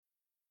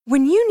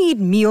When you need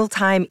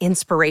mealtime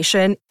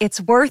inspiration,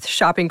 it's worth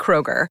shopping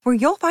Kroger, where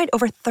you'll find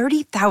over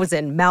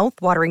 30,000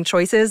 mouth-watering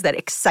choices that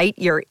excite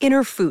your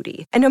inner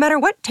foodie. And no matter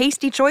what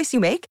tasty choice you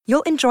make,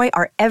 you'll enjoy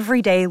our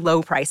everyday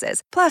low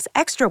prices, plus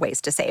extra ways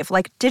to save,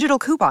 like digital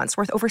coupons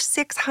worth over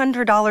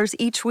 $600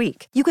 each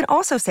week. You can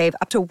also save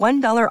up to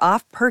 $1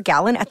 off per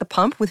gallon at the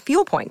pump with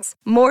fuel points.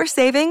 More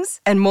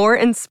savings and more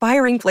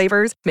inspiring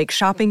flavors make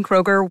shopping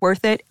Kroger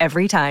worth it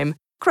every time.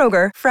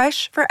 Kroger,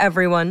 fresh for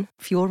everyone.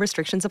 Fuel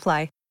restrictions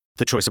apply.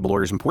 The choice of a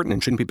lawyer is important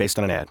and shouldn't be based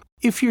on an ad.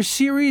 If you're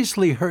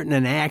seriously hurt in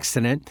an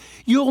accident,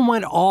 you'll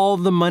want all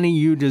the money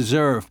you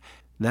deserve.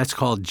 That's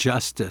called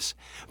justice.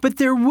 But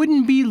there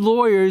wouldn't be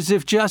lawyers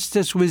if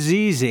justice was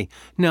easy.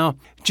 No,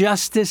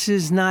 justice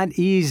is not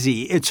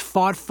easy. It's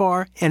fought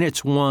for and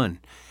it's won.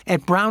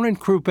 At Brown &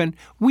 Crouppen,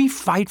 we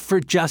fight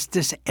for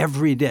justice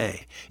every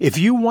day. If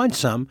you want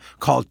some,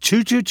 call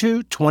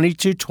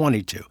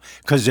 222-2222,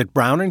 because at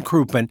Brown &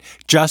 Crouppen,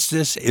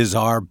 justice is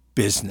our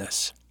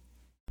business.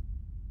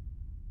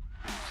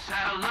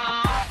 Saddle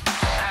up,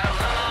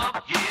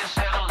 yeah,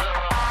 saddle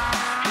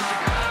up. Hit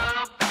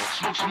the club,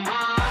 smoke some wood.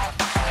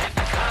 Hit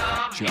the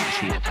club,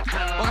 hit the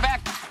club. Welcome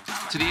back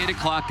to the 8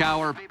 o'clock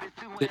hour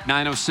at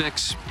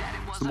 9:06.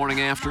 It's the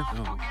morning after.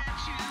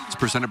 It's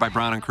presented by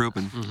Brown &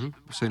 Crouppen. We're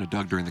saying to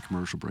Doug during the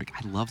commercial break,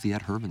 I love the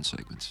Ed Herman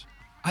segments.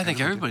 I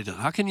think everybody does.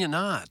 How can you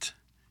not?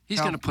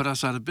 He's going to put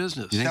us out of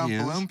business. You think he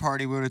is? Balloon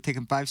Party would have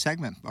taken 5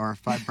 segments or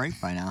 5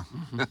 breaks by now.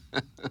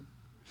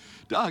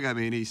 Doug, I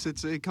mean, he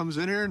comes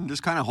in here and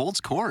just kind of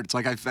holds court. It's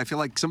like I feel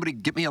like somebody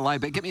get me a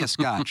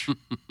scotch,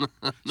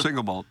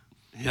 single malt.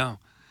 Yeah,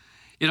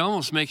 it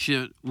almost makes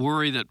you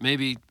worry that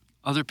maybe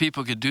other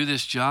people could do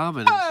this job,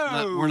 and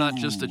we're not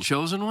just the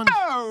chosen one.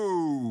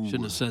 No,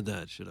 shouldn't have said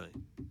that, should I?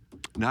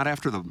 Not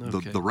after the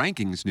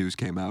rankings news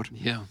came out.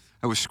 Yeah,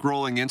 I was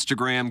scrolling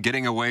Instagram,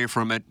 getting away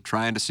from it,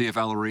 trying to see if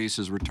Eloise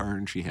has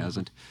returned. She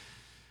hasn't,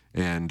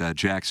 and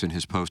Jackson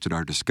has posted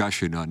our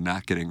discussion on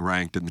not getting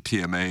ranked in the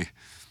TMA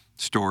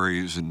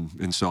stories,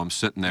 and so I'm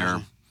sitting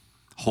there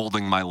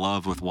holding my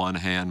love with one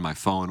hand, my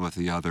phone with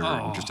the other,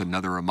 and just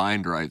another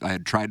reminder. I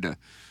had tried to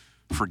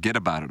forget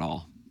about it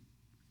all.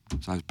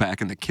 So I was back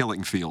in the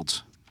killing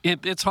fields.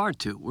 It's hard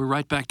to. We're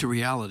right back to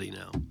reality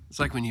now. It's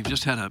like when you've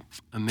just had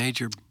a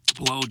major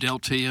blow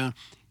dealt to you,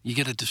 you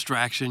get a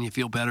distraction, you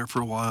feel better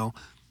for a while,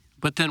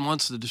 but then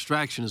once the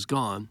distraction is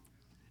gone,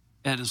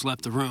 Ed has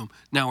left the room,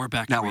 now we're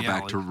back to reality. We're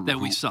back to that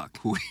we suck.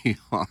 We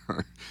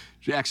are.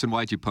 Jackson,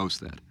 why'd you post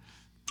that?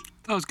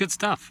 That was good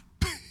stuff.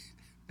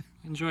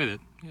 Enjoyed it.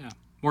 Yeah.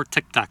 More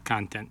TikTok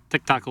content.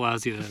 TikTok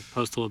allows you to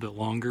post a little bit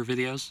longer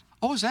videos.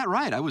 Oh, is that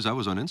right? I was on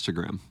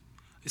Instagram.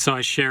 So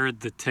I shared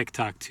the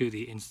TikTok to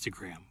the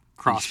Instagram.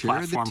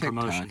 Cross-platform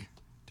promotion.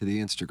 To the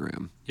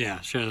Instagram.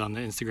 Yeah, shared it on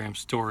the Instagram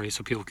story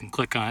so people can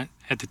click on it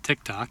at the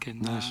TikTok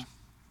and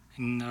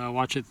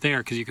watch it there,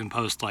 because you can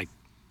post like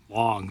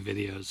long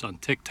videos on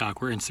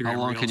TikTok where Instagram How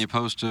long Reels. can you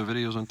post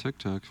videos on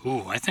TikTok?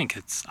 Ooh, I think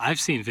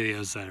I've seen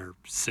videos that are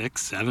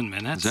 6-7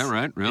 minutes. Is that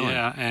right? Really?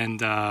 Yeah,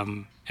 and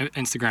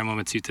Instagram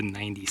limits you to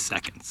 90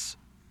 seconds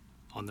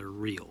on their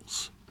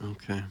Reels.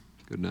 Okay.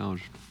 Good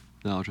knowledge.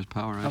 Knowledge is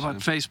power. How about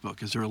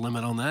Facebook? Is there a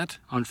limit on that?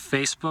 On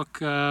Facebook,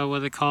 what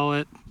do they call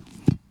it?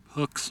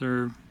 Hooks,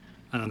 or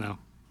I don't know.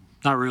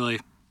 Not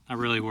really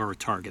where we're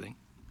targeting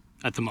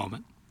at the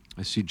moment.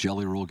 I see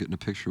Jelly Roll getting a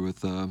picture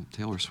with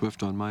Taylor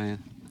Swift on my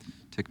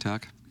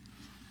TikTok.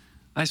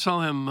 I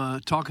saw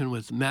him talking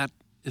with Matt.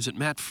 Is it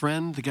Matt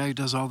Friend, the guy who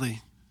does all the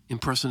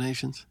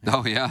impersonations?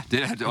 Oh, yeah.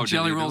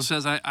 Jelly Roll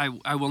says,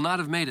 I will not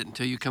have made it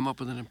until you come up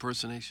with an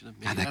impersonation of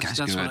me. God, that's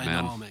good, when I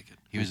man. know I'll make it.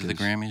 He was at the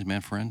Grammys,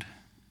 Matt Friend?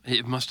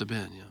 It must have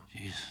been, yeah.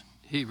 Jeez.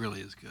 He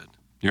really is good.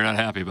 You're not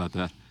happy about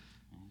that?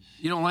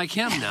 You don't like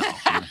him now.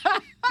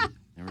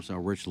 Never saw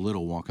Rich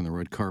Little walking the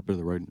red carpet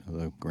of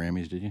the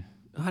Grammys, did you?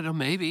 I don't know,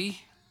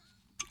 maybe.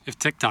 If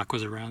TikTok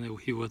was around,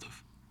 he would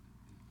have.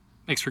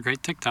 Makes for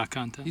great TikTok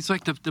content. He's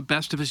like the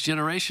best of his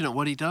generation at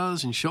what he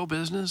does in show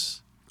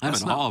business.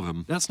 That's not all of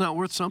him. That's not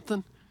worth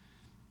something?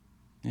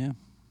 Yeah,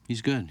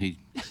 he's good. He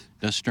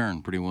does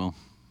Stern pretty well.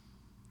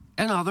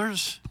 And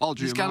others. Paul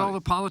He's got all the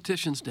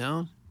politicians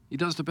down. He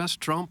does the best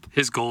Trump.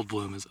 His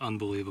Goldblum is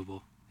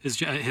unbelievable.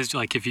 His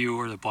like, if you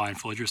were to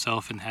blindfold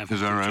yourself and have him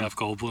do Jeff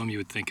Goldblum, you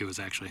would think it was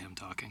actually him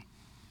talking.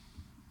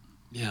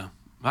 Yeah.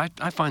 I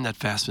find that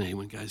fascinating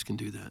when guys can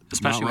do that.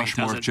 Especially Mount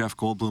Rushmore of Jeff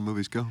Goldblum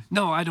movies go.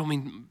 No, I don't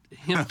mean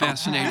him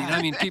fascinating.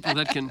 I mean people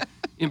that can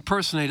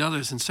impersonate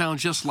others and sound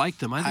just like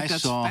them. I think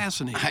that's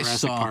fascinating.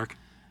 Jurassic Park.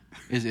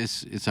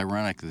 It's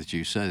ironic that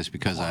you said this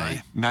because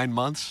Why? 9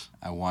 months?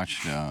 I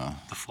watched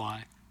The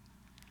Fly.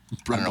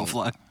 Brundle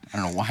Fly. I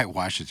don't know why I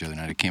watched it the other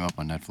night. It came up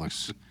on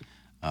Netflix,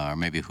 or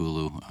maybe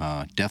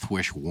Hulu. Death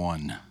Wish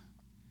 1.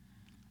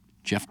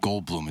 Jeff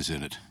Goldblum is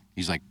in it.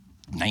 He's like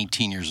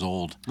 19 years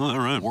old. Oh, all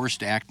right.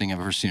 Worst acting I've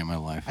ever seen in my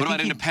life. What about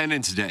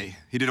Independence Day?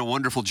 He did a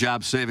wonderful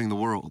job saving the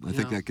world. I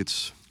think that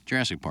gets...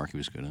 Jurassic Park, he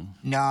was good in.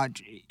 No,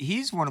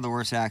 he's one of the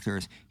worst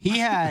actors. He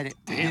had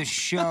this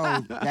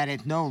show that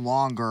is no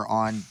longer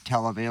on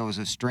television. It was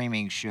a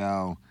streaming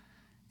show.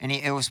 And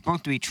it was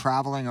supposed to be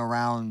traveling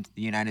around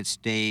the United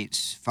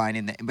States,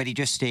 but he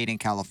just stayed in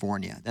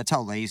California. That's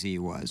how lazy he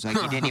was. Like,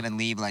 he didn't even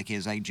leave, like,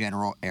 his, like,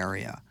 general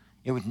area.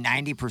 It was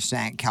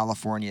 90%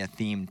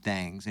 California-themed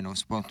things, and it was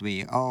supposed to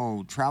be,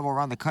 travel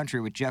around the country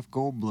with Jeff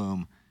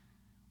Goldblum.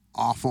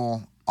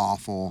 Awful,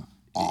 awful,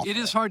 awful. It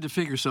is hard to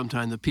figure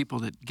sometimes the people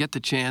that get the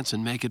chance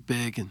and make it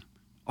big and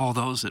all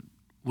those that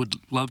would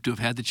love to have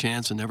had the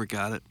chance and never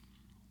got it.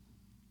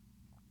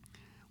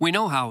 We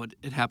know how it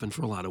happened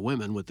for a lot of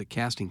women with the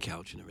casting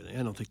couch and everything.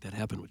 I don't think that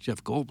happened with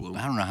Jeff Goldblum.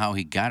 I don't know how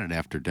he got it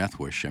after Death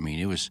Wish. I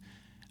mean,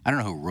 I don't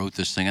know who wrote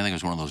this thing. I think it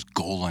was one of those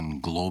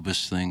Golden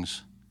Globus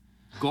things.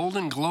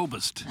 Golden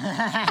Globist.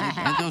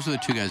 I think those are the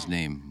two guys'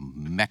 names.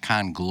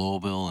 Mekon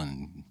Global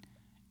and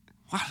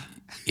What?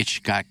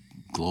 Ichgak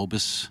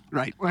Globus.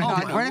 Right.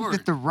 What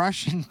is the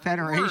Russian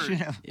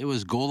Federation of... It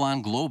was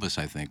Golan Globus,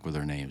 I think, were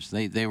their names.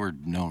 They were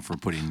known for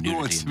putting nudity. Who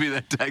wants to be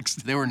that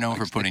text? They were known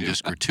for putting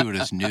just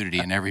gratuitous nudity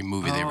in every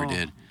movie they ever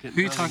did. Who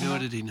are you talking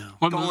about? Nudity now.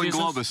 What Golden movie is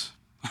Globus. this?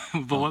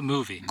 But what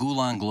movie?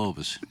 Golan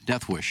Globus.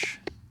 Death Wish.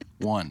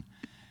 1.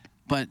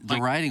 But the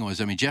writing was,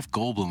 Jeff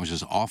Goldblum was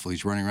just awful.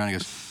 He's running around. He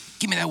goes,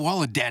 "Give me that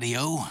wallet,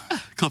 Daddy-O."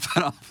 Clip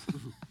that off.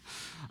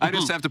 I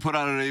just have to put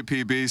out an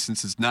APB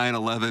since it's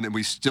 9/11, and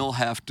we still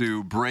have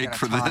to break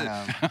for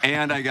the.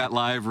 And I got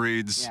live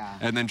reads,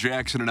 and then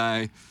Jackson and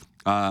I,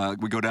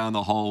 we go down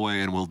the hallway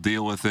and we'll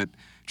deal with it.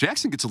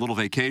 Jackson gets a little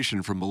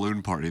vacation from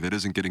Balloon Party that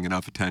isn't getting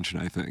enough attention,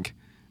 I think.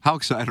 How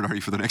excited are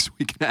you for the next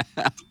week and a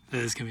half? It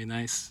is going to be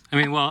nice.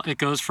 It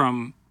goes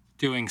from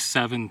doing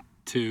 7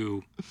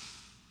 to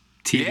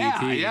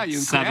TVP. Yeah, you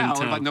can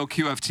what about no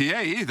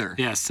QFTA either?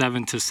 Yeah,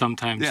 7 to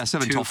sometimes. Yeah,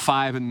 7 till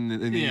 5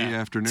 in the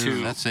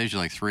afternoon. That saves you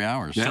like 3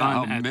 hours.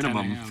 Yeah,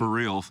 minimum for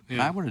real.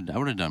 Yeah. I would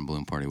have done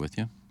Balloon Party with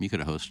you. You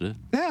could have hosted it.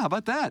 Yeah, how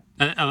about that?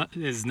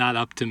 It's not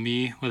up to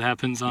me what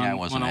happens on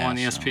 101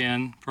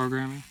 ESPN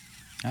programming.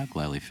 I'll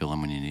gladly fill in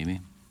when you need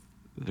me.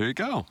 There you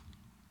go.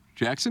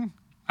 Jackson?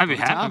 I'd be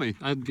happy.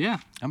 Tommy.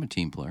 I'm a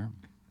team player.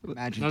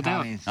 Imagine No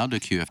doubt. Tommy's I'll do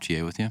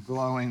QFTA with you.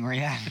 glowing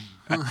reaction.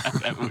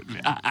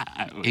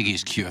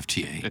 Iggy's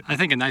QFTA. I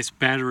think a nice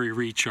battery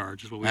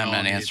recharge is what we all I'm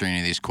not need. answering any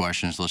of these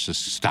questions. Let's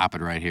just stop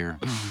it right here.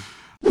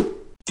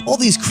 All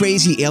these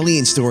crazy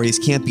alien stories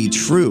can't be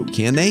true,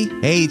 can they?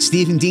 Hey, it's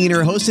Stephen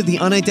Diener, host of the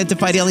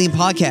Unidentified Alien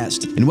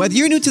Podcast. And whether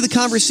you're new to the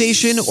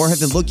conversation or have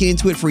been looking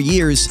into it for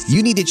years,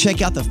 you need to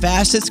check out the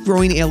fastest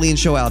growing alien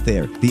show out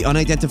there, the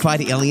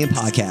Unidentified Alien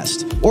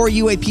Podcast, or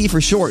UAP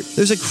for short.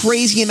 There's a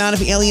crazy amount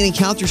of alien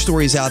encounter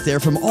stories out there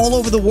from all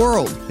over the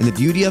world. And the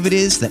beauty of it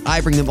is that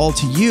I bring them all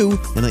to you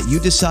and let you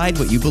decide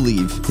what you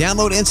believe.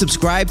 Download and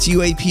subscribe to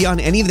UAP on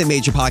any of the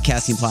major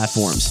podcasting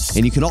platforms.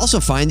 And you can also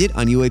find it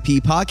on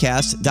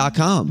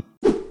UAPpodcast.com.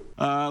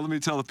 Let me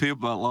tell the people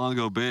about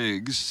Longo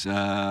Biggs.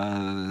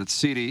 It's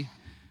CD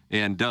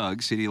and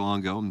Doug, CD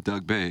Longo and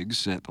Doug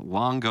Biggs at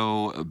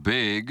Longo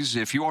Biggs.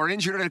 If you are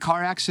injured in a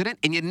car accident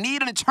and you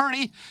need an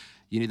attorney,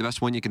 you need the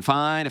best one you can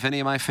find. If any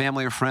of my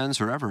family or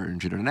friends are ever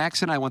injured in an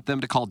accident, I want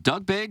them to call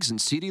Doug Biggs and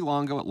CD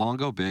Longo at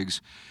Longo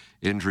Biggs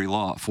Injury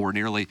Law. For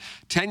nearly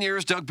 10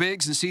 years, Doug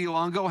Biggs and CD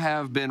Longo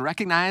have been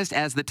recognized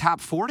as the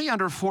top 40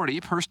 under 40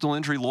 personal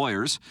injury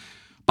lawyers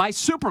by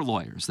Super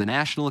Lawyers, the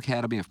National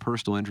Academy of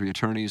Personal Injury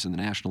Attorneys and the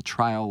National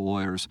Trial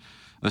Lawyers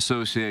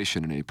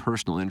Association. In a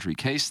personal injury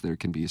case, there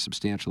can be a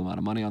substantial amount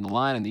of money on the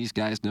line, and these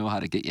guys know how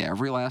to get you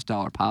every last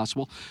dollar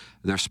possible.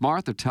 They're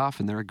smart, they're tough,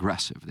 and they're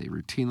aggressive. They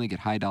routinely get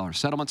high-dollar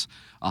settlements,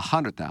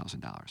 $100,000,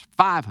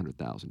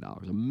 $500,000,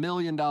 $1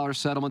 million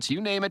settlements, you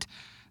name it.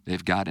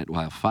 They've got it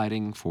while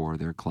fighting for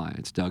their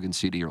clients. Doug and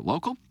CD are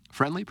local,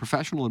 friendly,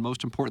 professional, and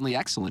most importantly,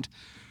 excellent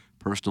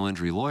personal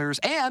injury lawyers,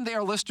 and they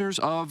are listeners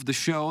of the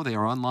show. They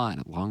are online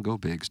at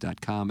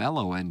longobiggs.com,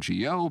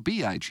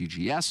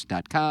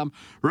 LONGOBIGGS.com.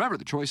 Remember,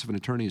 the choice of an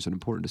attorney is an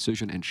important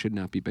decision and should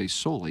not be based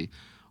solely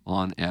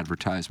on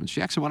advertisements.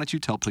 Jackson, why don't you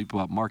tell people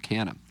about Mark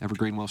Hanna,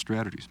 Evergreen Wealth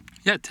Strategies?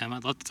 Yeah, Tim,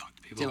 I'd love to talk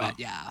to people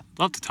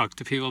love to talk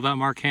to people about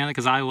Mark Hanna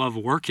because I love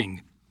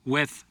working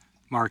with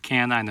Mark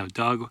Hanna. I know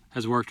Doug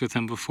has worked with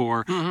him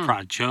before.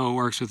 Prod Joe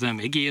works with him.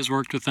 Iggy has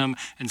worked with him.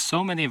 And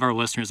so many of our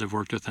listeners have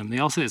worked with him. They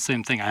all say the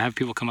same thing. I have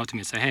people come up to me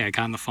and say, hey, I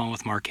got on the phone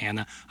with Mark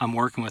Hanna. I'm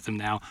working with him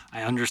now.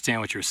 I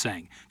understand what you're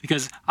saying.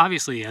 Because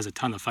obviously he has a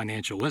ton of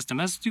financial wisdom,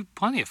 as do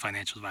plenty of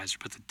financial advisors.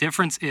 But the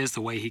difference is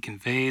the way he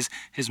conveys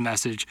his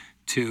message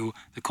to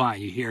the client.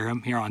 You hear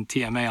him here on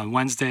TMA on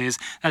Wednesdays.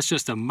 That's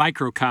just a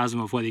microcosm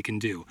of what he can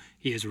do.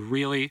 He is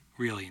really,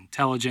 really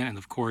intelligent, and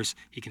of course,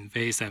 he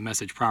conveys that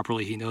message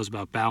properly. He knows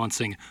about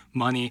balancing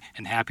money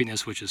and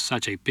happiness, which is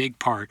such a big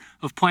part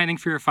of planning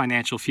for your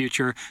financial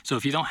future. So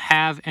if you don't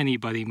have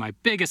anybody, my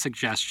biggest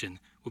suggestion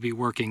will be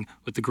working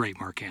with the great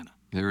Mark Hanna.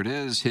 There it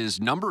is. His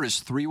number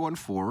is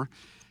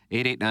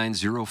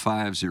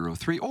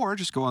 314-889-0503, or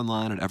just go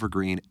online at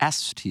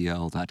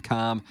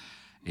evergreenstl.com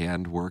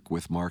and work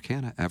with Mark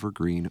Hanna,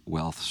 Evergreen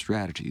Wealth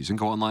Strategies. And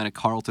go online at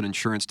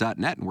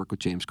carltoninsurance.net and work with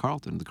James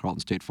Carlton, the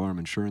Carlton State Farm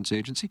Insurance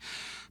Agency.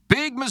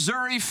 Big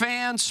Missouri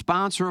fan,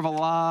 sponsor of a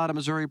lot of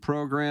Missouri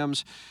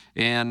programs,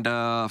 and,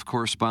 of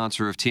course,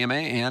 sponsor of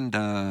TMA and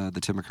the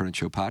Tim McKernan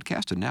Show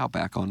podcast, and now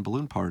back on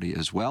Balloon Party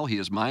as well. He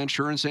is my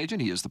insurance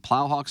agent. He is the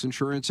Plowhawks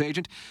insurance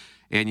agent.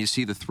 And you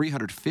see the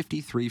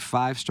 353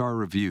 five-star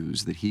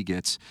reviews that he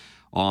gets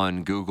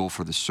on Google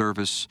for the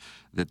service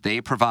that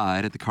they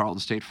provide at the Carlton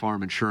State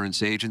Farm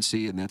Insurance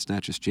Agency. And that's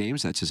not just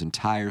James, that's his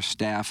entire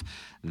staff.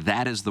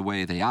 That is the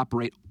way they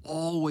operate,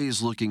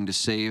 always looking to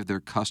save their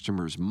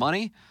customers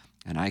money.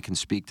 And I can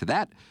speak to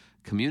that.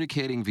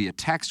 Communicating via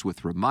text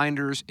with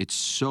reminders. It's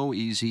so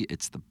easy.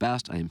 It's the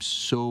best. I am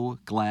so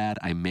glad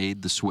I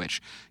made the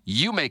switch.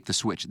 You make the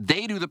switch.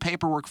 They do the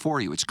paperwork for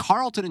you. It's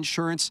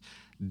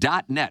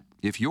carltoninsurance.net.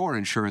 If your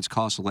insurance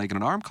costs a leg and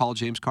an arm, call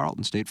James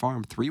Carlton, State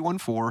Farm,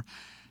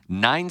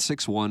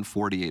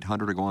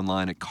 314-961-4800, or go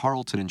online at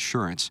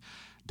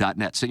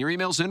carltoninsurance.net. Send your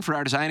emails in for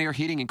our design, air,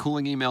 heating, and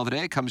cooling email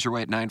today. It comes your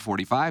way at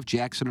 9:45.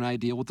 Jackson and I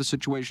deal with the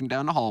situation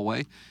down the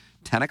hallway.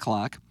 10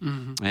 o'clock,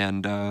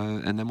 and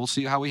then we'll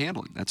see how we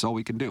handle it. That's all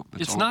we can do.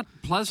 It's not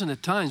pleasant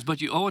at times,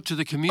 but you owe it to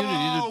the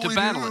community to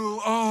battle it.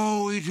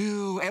 Oh, we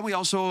do. And we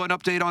also owe an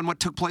update on what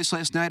took place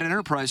last night at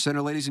Enterprise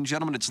Center. Ladies and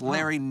gentlemen, it's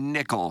Larry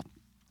Nickel.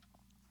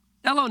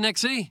 Hello,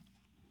 Nixie.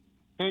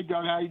 Hey,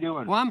 Doug, how you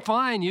doing? Well, I'm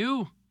fine.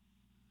 You?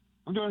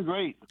 I'm doing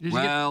great. It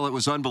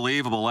was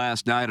unbelievable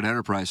last night at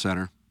Enterprise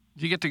Center.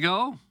 Did you get to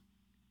go?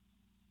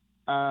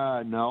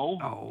 No.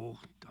 Oh,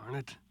 darn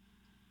it.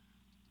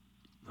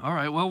 All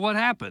right, well, what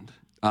happened?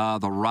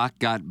 The Rock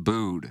got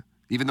booed.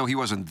 Even though he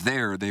wasn't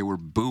there, they were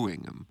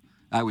booing him.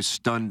 I was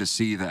stunned to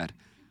see that.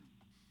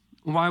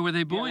 Why were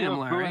they booing him,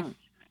 Larry?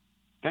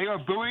 They were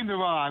booing The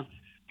Rock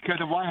because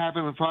of what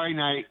happened on Friday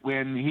night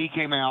when he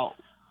came out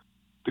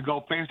to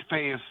go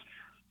face-to-face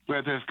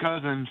with his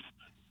cousins,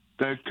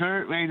 the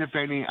current reigning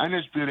defending,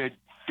 undisputed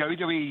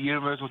WWE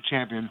Universal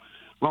Champion,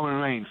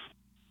 Roman Reigns.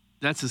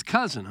 That's his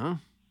cousin, huh?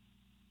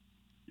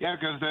 Yeah,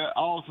 because they're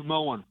all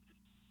Samoan.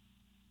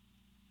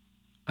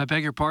 I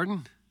beg your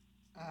pardon?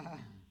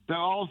 They're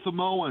all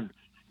Samoan.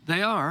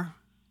 They are?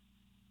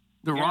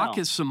 The Yeah. Rock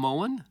is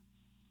Samoan?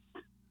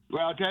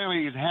 Well, I'll tell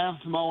you, he's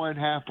half Samoan,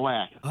 half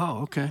black.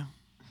 Oh, okay.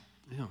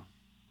 Yeah.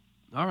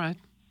 All right.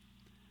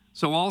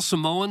 So all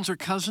Samoans are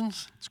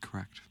cousins? That's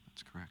correct.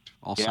 That's correct.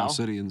 All Yeah. South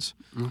Cityans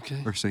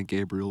are St.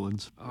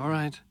 Gabrielans. All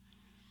right.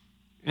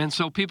 And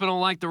so people don't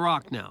like The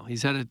Rock now.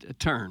 He's had a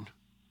turn.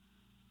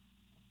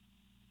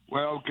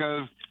 Well,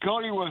 because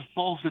Cody was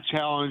supposed to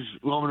challenge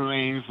Roman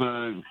Reigns for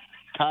the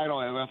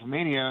title at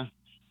WrestleMania,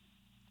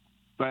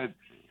 but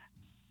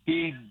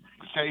he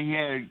said he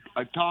had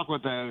a talk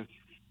with a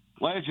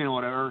legend or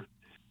whatever,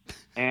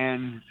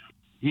 and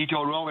he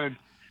told Roman,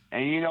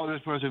 and you know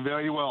this person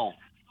very well.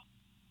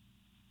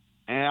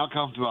 And out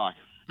comes The Rock.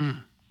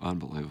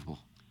 Unbelievable.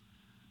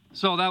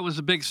 So that was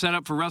a big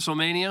setup for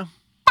WrestleMania?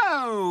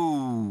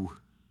 Oh!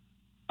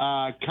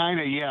 Kind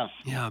of, yes.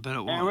 Yeah, I bet it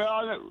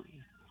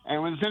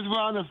And, was. since we're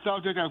on the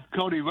subject of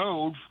Cody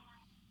Rhodes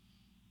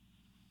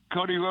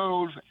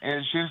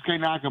and Shinsuke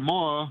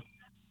Nakamura,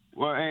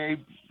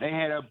 they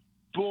had a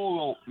bull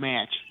rope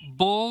match.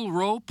 Bull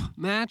rope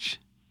match?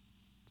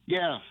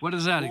 Yes. What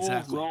is that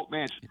exactly? Bull rope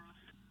match.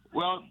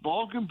 Well,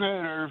 both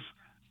competitors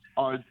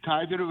are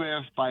tied to the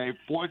wrist by a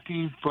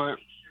 14-foot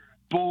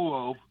bull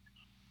rope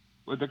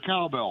with a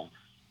cowbell.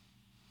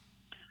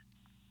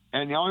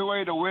 And the only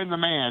way to win the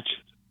match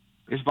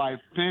is by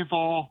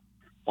pinfall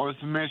or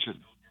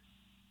submission.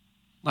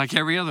 Like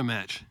every other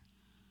match?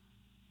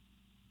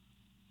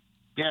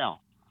 Yeah.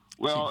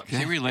 Well, Is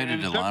he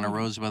related to Lana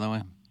Rhodes, by the way?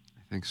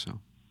 I think so.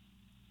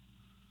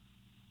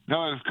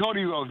 No, it's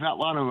Cody Rhodes, not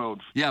Lana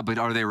Rhodes. Yeah, but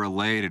are they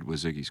related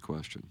was Ziggy's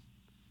question.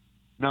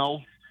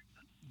 No.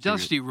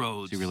 Dusty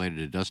Rhodes. Is he related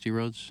to Dusty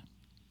Rhodes?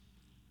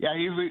 Yeah,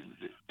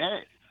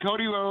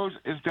 Cody Rhodes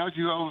is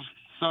Dusty Rhodes'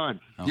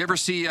 son. Okay. You ever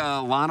see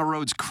Lana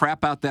Rhodes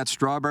crap out that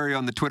strawberry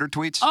on the Twitter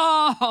tweets?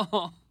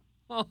 Oh!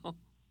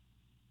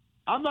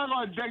 I'm not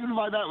going to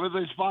dignify that with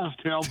a response,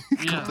 Tim.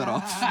 Clip that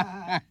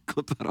off.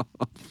 Clip that off.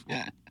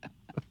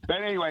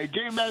 But anyway,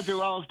 getting back to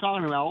what I was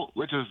talking about,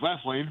 which is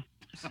wrestling.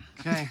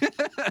 Okay.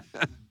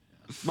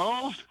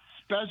 Most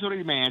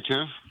specialty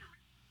matches,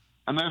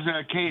 unless they're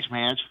a cage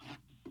match,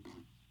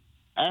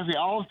 actually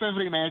all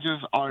specialty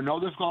matches are no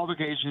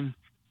disqualification,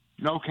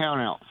 no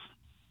countouts.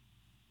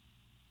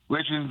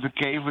 Which is the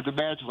case with the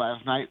match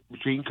last night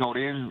between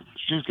Cody and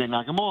Shinsuke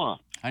Nakamura.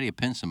 How do you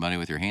pin somebody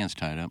with your hands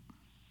tied up?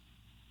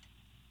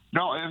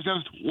 No, it was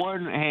just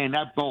one hand,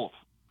 not both.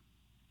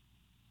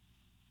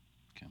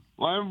 Okay.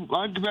 One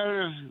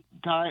competitor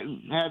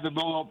had the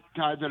bull up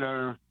tied to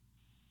their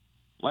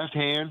left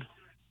hand,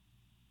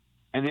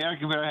 and the other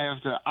competitor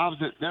has the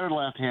opposite, their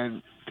left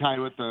hand tied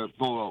with the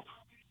bull rope.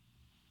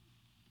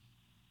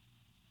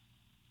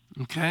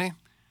 Okay.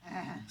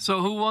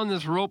 So who won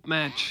this rope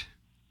match?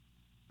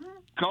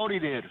 Cody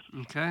did.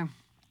 Okay.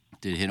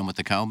 Did it hit him with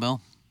the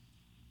cowbell?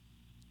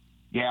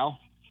 Yeah.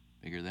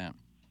 Figure that.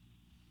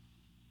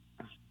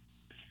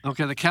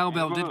 Okay, the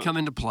cowbell did come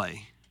into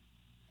play.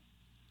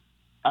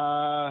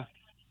 Cody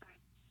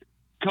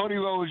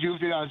Rhodes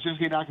used it on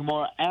Shinsuke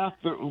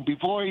Nakamura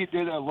before he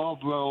did a low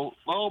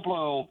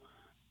blow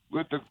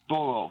with the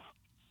bull rope.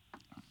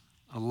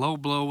 A low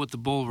blow with the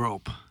bull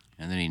rope.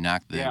 And then he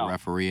knocked the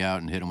referee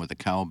out and hit him with the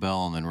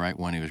cowbell, and then right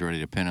when he was ready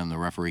to pin him, the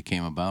referee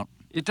came about.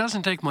 It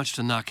doesn't take much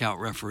to knock out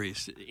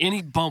referees.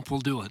 Any bump will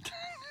do it.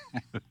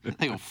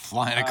 They go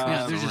flying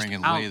across the ring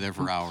and lay there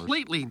for hours.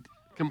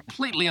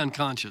 Completely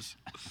unconscious.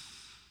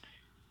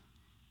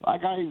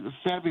 Like I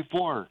said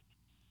before,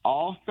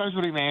 all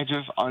specialty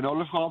matches are no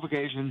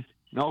disqualification,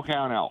 no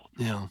count out.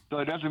 Yeah. So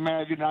it doesn't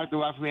matter if you knock the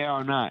referee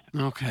out or not.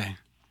 Okay.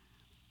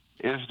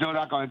 It's still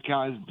not going to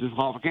count as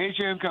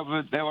disqualification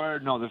because there were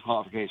no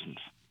disqualifications.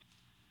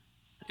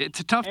 It's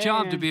a tough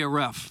job to be a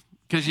ref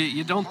because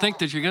you don't think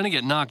that you're going to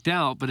get knocked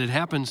out, but it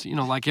happens,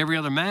 like every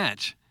other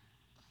match.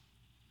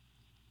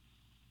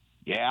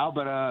 Yeah,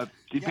 but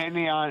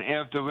depending on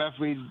if the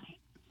referee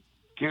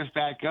gets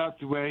back up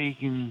to where he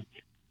can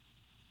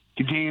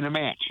continue the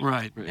match.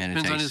 Right. And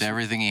it takes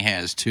everything he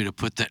has, too, to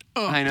put that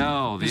up. I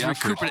know.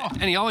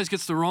 And he always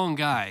gets the wrong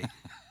guy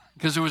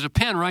because there was a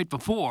pin right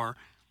before,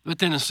 but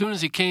then as soon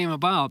as he came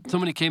about,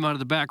 somebody came out of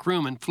the back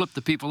room and flipped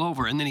the people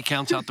over, and then he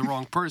counts out the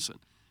wrong person.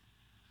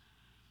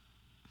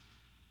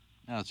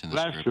 That's in the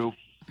That's script. true.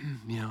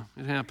 Yeah,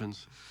 it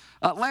happens.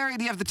 Larry,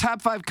 do you have the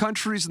top 5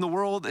 countries in the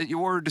world at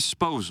your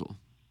disposal?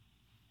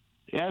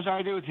 Yes,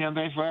 I do, Tim.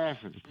 Thanks for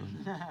asking.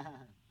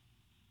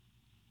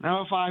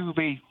 Number 5 would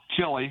be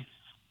Chile.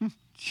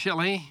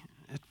 Chile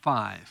at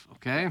 5,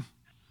 okay?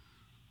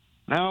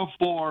 Number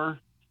 4,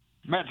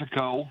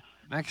 Mexico.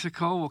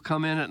 Mexico will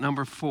come in at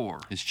number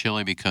 4. Is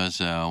Chile because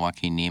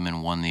Joaquin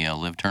Neiman won the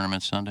Live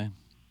tournament Sunday?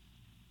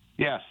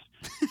 Yes.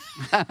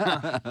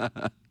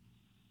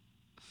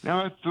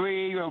 Number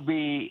 3 will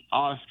be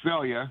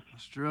Australia.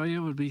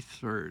 Australia would be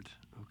 3rd,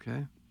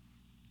 okay?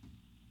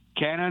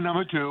 Canada,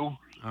 number 2. All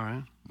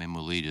right.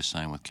 Lee just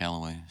signed with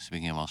Callaway,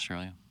 speaking of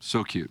Australia.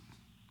 So cute.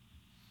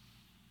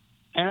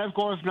 And, of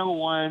course, number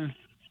 1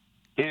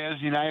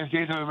 is United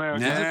States of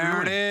America.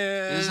 There it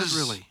is. Is it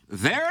really?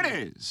 There it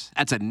is.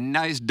 That's a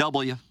nice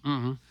W.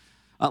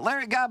 Mm-hmm.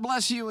 Larry, God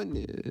bless you,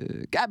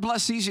 and God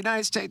bless these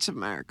United States of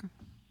America.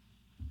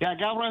 Yeah,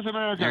 God bless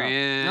America. There he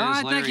is, All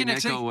right, Larry thank you,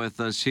 Nixie. Nickel,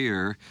 with us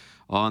here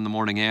on The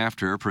Morning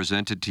After,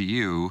 presented to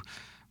you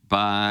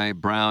by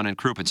Brown and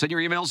Crouppen. Send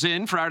your emails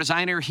in for our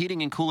design, air,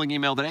 heating, and cooling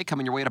email today,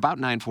 coming your way at about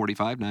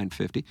 9:45,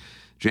 9:50.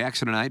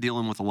 Jackson and I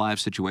dealing with a live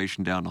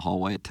situation down the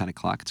hallway at 10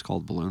 o'clock. It's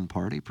called Balloon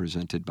Party,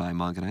 presented by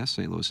Munganess,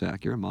 St. Louis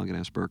Acura,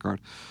 Munganess,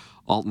 Burkhardt,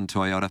 Alton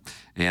Toyota,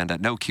 and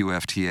no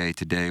QFTA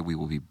today. We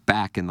will be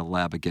back in the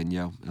lab again,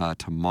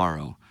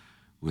 tomorrow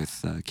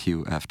with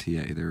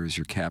QFTA. There is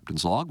your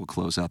captain's log. We'll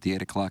close out the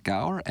 8 o'clock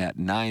hour at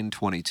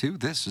 9:22.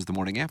 This is The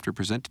Morning After,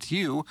 presented to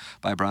you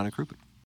by Brown and Crouppen.